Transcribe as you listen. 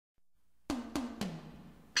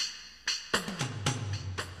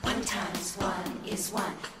times 1 is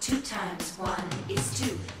 1. 2 times 1 is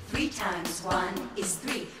 2. 3 times 1 is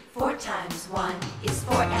 3. 4 times 1 is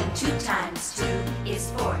 4. And 2 times 2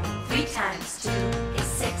 is 4. 3 times 2 is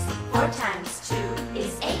 6. 4 times 2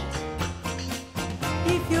 is 8.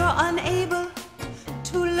 If you're unable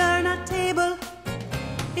to learn a table,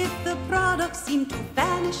 if the products seem to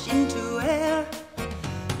vanish into air,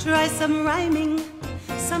 try some rhyming,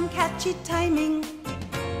 some catchy timing,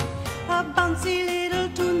 a bouncy little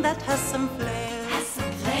tune that has some flair.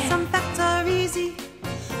 Some facts are easy,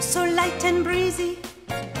 so light and breezy,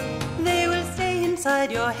 they will stay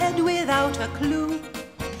inside your head without a clue.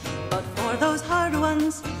 But for those hard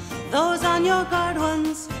ones, those on your guard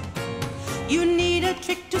ones, you need a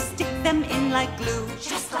trick to stick them in like glue.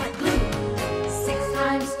 Just like glue. 6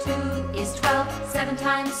 times 2 is 12. 7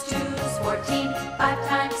 times 2 is 14. 5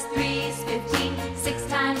 times 3 is 15. 6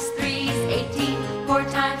 times 3 is 18. 4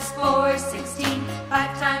 times 4 is 16.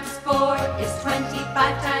 5 times 4 is 20.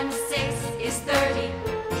 5 times 6 is 30.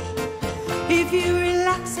 If you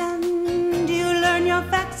relax and you learn your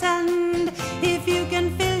facts, and if you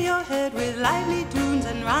can fill your head with lively tunes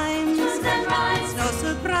and rhymes, Tunes and rhymes. it's no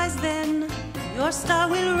surprise then your star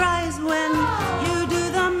will rise when you